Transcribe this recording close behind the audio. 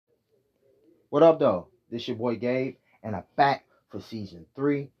What up, though? This your boy Gabe, and I'm back for season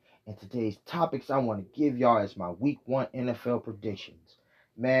 3. And today's topics I want to give y'all is my week 1 NFL predictions.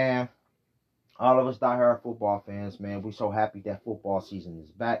 Man, all of us diehard football fans, man, we so happy that football season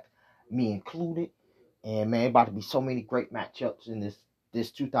is back, me included. And man, about to be so many great matchups in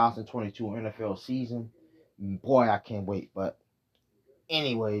this 2022 NFL season. Boy, I can't wait. But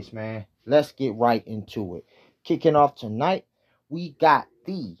anyways, man, let's get right into it. Kicking off tonight, we got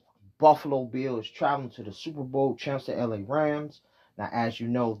the Buffalo Bills traveling to the Super Bowl champs, the LA Rams. Now, as you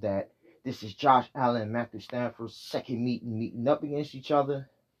know, that this is Josh Allen and Matthew Stafford's second meeting up against each other.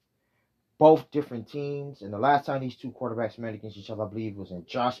 Both different teams, and the last time these two quarterbacks met against each other, I believe, was in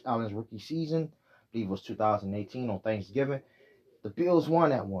Josh Allen's rookie season. I believe it was 2018 on Thanksgiving. The Bills won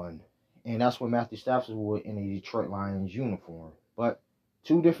that one, and that's when Matthew Stafford was in a Detroit Lions uniform. But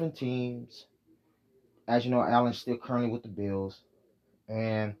two different teams. As you know, Allen's still currently with the Bills.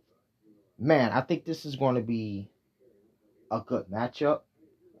 And, man, I think this is going to be a good matchup.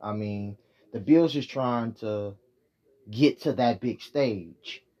 I mean, the Bills is trying to get to that big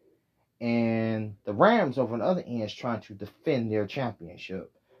stage. And the Rams, over on the other end, is trying to defend their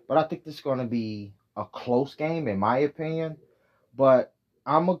championship. But I think this is going to be a close game, in my opinion. But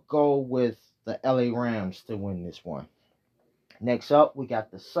I'm going to go with the LA Rams to win this one. Next up, we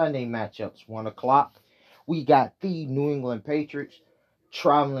got the Sunday matchups, 1 o'clock. We got the New England Patriots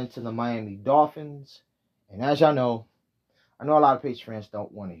traveling to the Miami Dolphins. And as y'all know, I know a lot of Patriots fans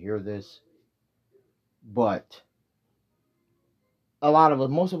don't want to hear this, but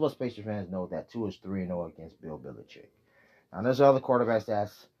most of us Patriots fans know that Tua is 3-0 against Bill Belichick. Now, there's other quarterbacks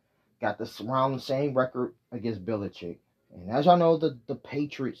that's got around the same record against Belichick. And as y'all know, the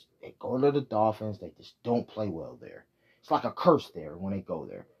Patriots, they go to the Dolphins, they just don't play well there. It's like a curse there when they go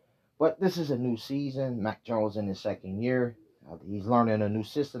there. But this is a new season. Mac Jones in his second year. He's learning a new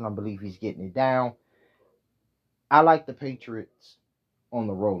system. I believe he's getting it down. I like the Patriots on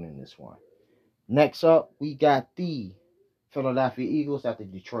the road in this one. Next up, we got the Philadelphia Eagles at the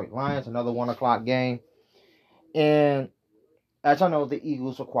Detroit Lions, another 1 o'clock game. And as I know, the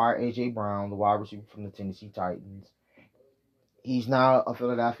Eagles acquired A.J. Brown, the wide receiver from the Tennessee Titans. He's now a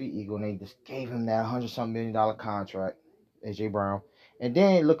Philadelphia Eagle, and they just gave him that $100-something million contract, A.J. Brown. And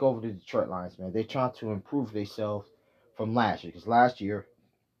then look over the Detroit Lions, man. They're trying to improve themselves from last year. Because last year,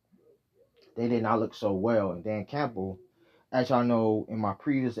 they did not look so well. And Dan Campbell, as y'all know, in my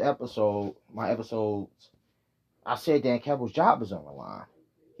previous episodes, I said Dan Campbell's job is on the line.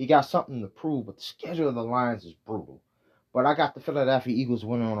 He got something to prove, but the schedule of the Lions is brutal. But I got the Philadelphia Eagles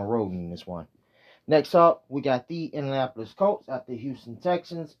winning on the road in this one. Next up, we got the Indianapolis Colts at the Houston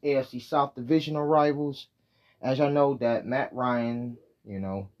Texans, AFC South divisional rivals. As y'all know, that Matt Ryan,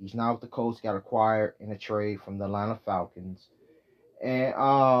 he's now with the Colts, got acquired in a trade from the Atlanta Falcons. And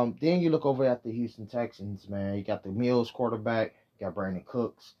then you look over at the Houston Texans, man. You got the Mills quarterback, you got Brandon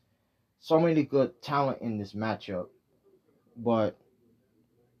Cooks. So many good talent in this matchup. But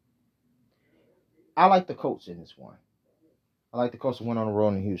I like the Colts in this one. I like the Colts to win on the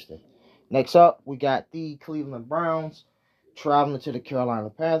road in Houston. Next up, we got the Cleveland Browns traveling to the Carolina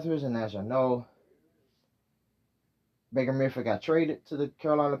Panthers. And as y'all know, Baker Mayfield got traded to the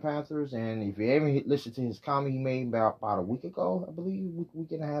Carolina Panthers. And if you ever listened to his comment he made about a week ago, I believe,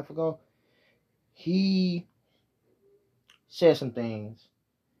 week and a half ago, he said some things.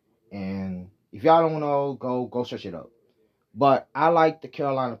 And if y'all don't know, go search it up. But I like the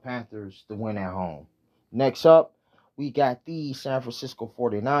Carolina Panthers to win at home. Next up, we got the San Francisco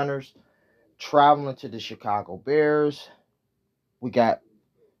 49ers traveling to the Chicago Bears. We got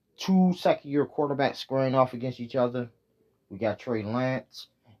two second-year quarterbacks squaring off against each other. We got Trey Lance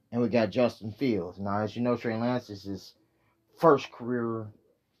and we got Justin Fields. Now, as you know, Trey Lance is his first career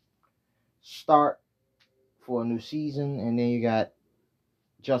start for a new season. And then you got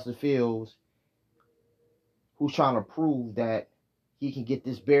Justin Fields, who's trying to prove that he can get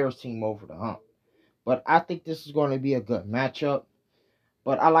this Bears team over the hump. But I think this is going to be a good matchup.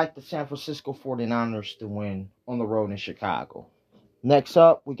 But I like the San Francisco 49ers to win on the road in Chicago. Next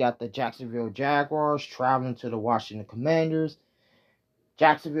up, we got the Jacksonville Jaguars traveling to the Washington Commanders.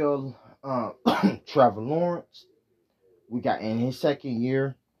 Jacksonville, Trevor Lawrence, we got in his second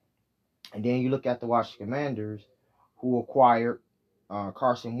year. And then you look at the Washington Commanders, who acquired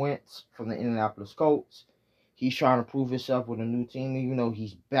Carson Wentz from the Indianapolis Colts. He's trying to prove himself with a new team, even though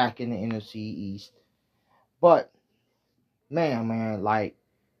he's back in the NFC East. But man, like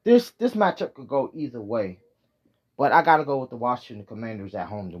this matchup could go either way. But I gotta go with the Washington Commanders at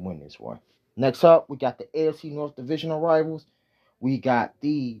home to win this one. Next up, we got the AFC North divisional rivals. We got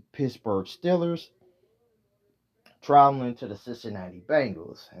the Pittsburgh Steelers traveling to the Cincinnati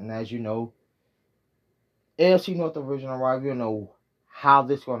Bengals. And as you know, AFC North Divisional rival. You know how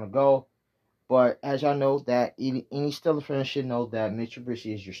this is going to go. But as y'all know, that any Steelers fan should know that Mitch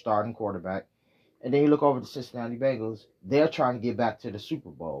Trubisky is your starting quarterback. And then you look over the Cincinnati Bengals. They're trying to get back to the Super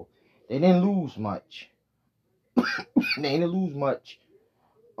Bowl. They didn't lose much. They didn't lose much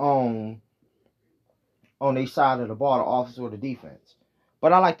on their side of the ball, the offense or the defense.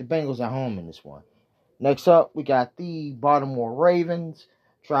 But I like the Bengals at home in this one. Next up, we got the Baltimore Ravens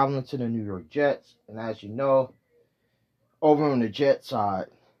traveling to the New York Jets. And as you know, over on the Jet side,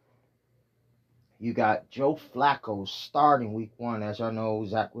 you got Joe Flacco starting week 1. As y'all know,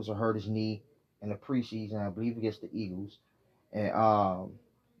 Zach Wilson hurt his knee in the preseason, I believe, against the Eagles. And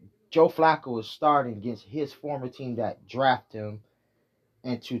Joe Flacco is starting against his former team that drafted him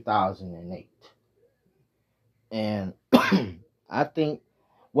in 2008. And I think,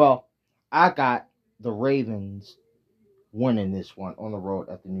 well, I got the Ravens winning this one on the road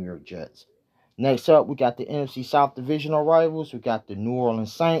at the New York Jets. Next up, we got the NFC South divisional rivals. We got the New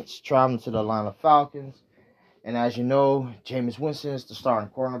Orleans Saints traveling to the Atlanta Falcons. And as you know, Jameis Winston is the starting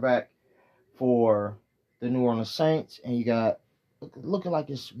cornerback for the New Orleans Saints. And you got, looking like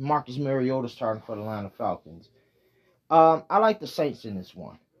it's Marcus Mariota starting for the Atlanta Falcons. I like the Saints in this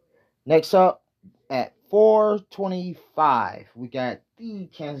one. Next up, at 4:25, we got the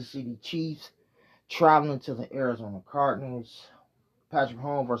Kansas City Chiefs traveling to the Arizona Cardinals. Patrick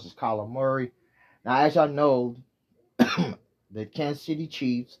Mahomes versus Kyler Murray. Now, as y'all know, the Kansas City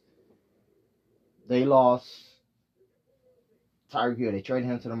Chiefs, they lost Tyreek Hill. They traded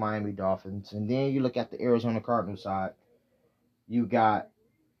him to the Miami Dolphins. And then you look at the Arizona Cardinals side, you got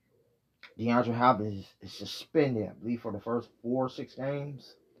DeAndre Hopkins is suspended, I believe, for the first 4 or 6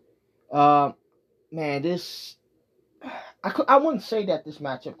 games. Man, this I wouldn't say that this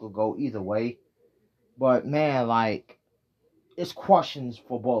matchup could go either way, but man, like it's questions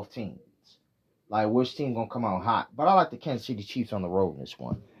for both teams. Like which team gonna come out hot? But I like the Kansas City Chiefs on the road in this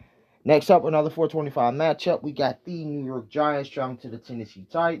one. Next up, another 4:25 matchup. We got the New York Giants traveling to the Tennessee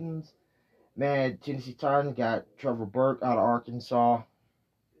Titans. Man, Tennessee Titans got Trevor Burke out of Arkansas.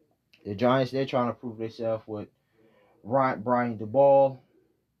 The Giants, they're trying to prove themselves with Brian DeBall,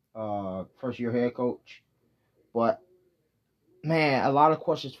 first-year head coach. But man, a lot of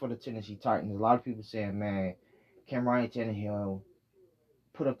questions for the Tennessee Titans. A lot of people saying, man, can Ryan Tannehill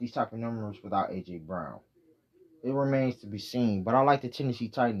put up these type of numbers without A.J. Brown? It remains to be seen. But I like the Tennessee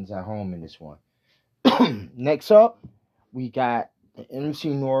Titans at home in this one. Next up, we got the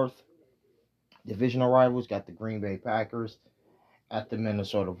NFC North divisional rivals. Got the Green Bay Packers at the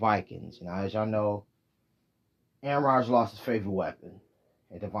Minnesota Vikings. Now, as y'all know, Aaron Rodgers lost his favorite weapon.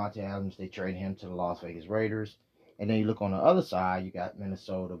 And Devontae Adams, they traded him to the Las Vegas Raiders. And then you look on the other side, you got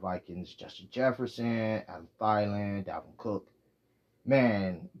Minnesota Vikings, Justin Jefferson, Adam Thielen, Dalvin Cook.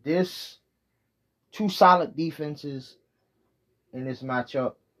 Man, this two solid defenses in this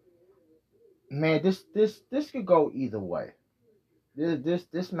matchup. Man, this could go either way.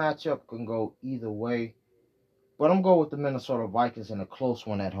 This matchup can go either way. But I'm going with the Minnesota Vikings in a close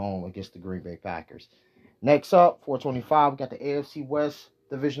one at home against the Green Bay Packers. Next up, 4:25, we got the AFC West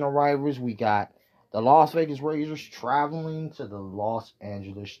divisional rivals. We got the Las Vegas Raiders traveling to the Los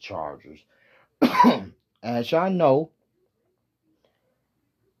Angeles Chargers. As y'all know,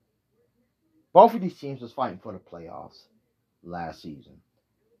 both of these teams was fighting for the playoffs last season.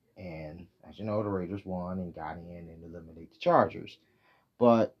 And as you know, the Raiders won and got in and eliminated the Chargers.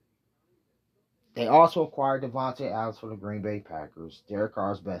 But they also acquired Devontae Adams for the Green Bay Packers, Derek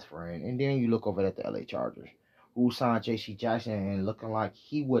Carr's best friend. And then you look over at the LA Chargers, who signed J.C. Jackson and looking like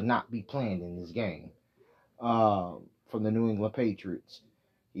he would not be playing in this game from the New England Patriots.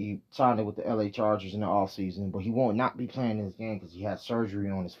 He signed it with the LA Chargers in the offseason, but he won't not be playing in this game because he had surgery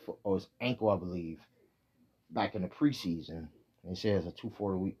on his foot, or his ankle, I believe, back in the preseason. They say it's a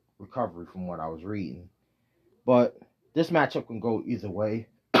 2-4 week recovery from what I was reading. But this matchup can go either way.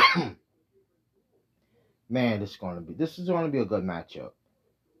 Man, this is gonna be a good matchup.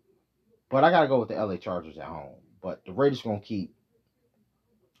 But I gotta go with the LA Chargers at home. But the Raiders gonna keep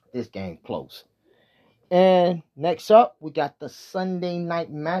this game close. And next up, we got the Sunday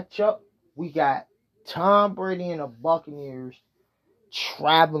night matchup. We got Tom Brady and the Buccaneers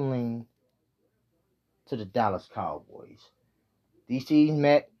traveling to the Dallas Cowboys. These teams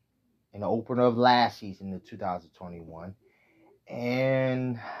met in the opener of last season in 2021.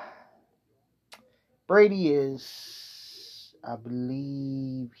 And Brady is, I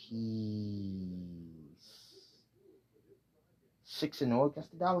believe he's 6-0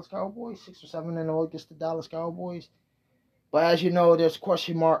 against the Dallas Cowboys, 6 or 7-0 against the Dallas Cowboys. But as you know, there's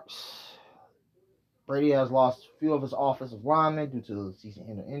question marks. Brady has lost a few of his offensive linemen due to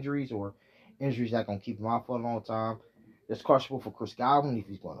season-ending injuries or injuries that gonna keep him out for a long time. It's questionable for Chris Godwin if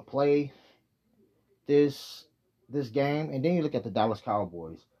he's going to play this game. And then you look at the Dallas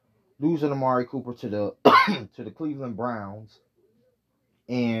Cowboys losing Amari Cooper to the to the Cleveland Browns.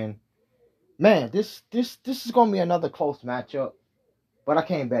 And man, this is gonna be another close matchup. But I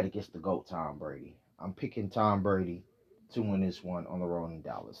can't bet against the GOAT Tom Brady. I'm picking Tom Brady to win this one on the road in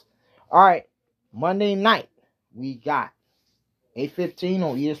Dallas. All right, Monday night we got 8:15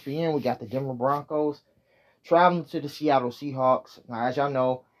 on ESPN. We got the Denver Broncos traveling to the Seattle Seahawks. Now, as y'all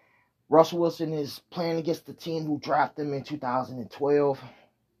know, Russell Wilson is playing against the team who drafted him in 2012.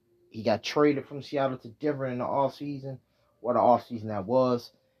 He got traded from Seattle to Denver in the offseason. What an offseason that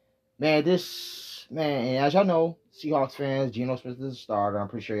was. Man, and as y'all know, Seahawks fans, Geno Smith is a starter. I'm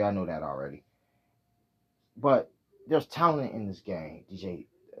pretty sure y'all know that already. But there's talent in this game.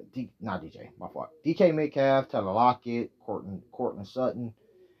 DK Metcalf, Tyler Lockett, Courtland Sutton,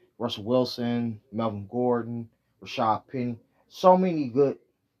 Russell Wilson, Melvin Gordon, Rashad Penny. So many good.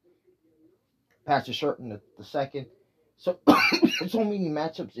 Patrick Surtain the second. So so many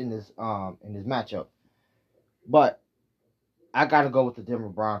matchups in this matchup. But I gotta go with the Denver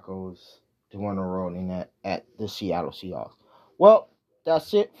Broncos to win the road at the Seattle Seahawks. Well,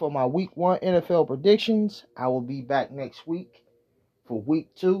 that's it for my week 1 NFL predictions. I will be back next week for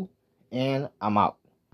week 2, and I'm out.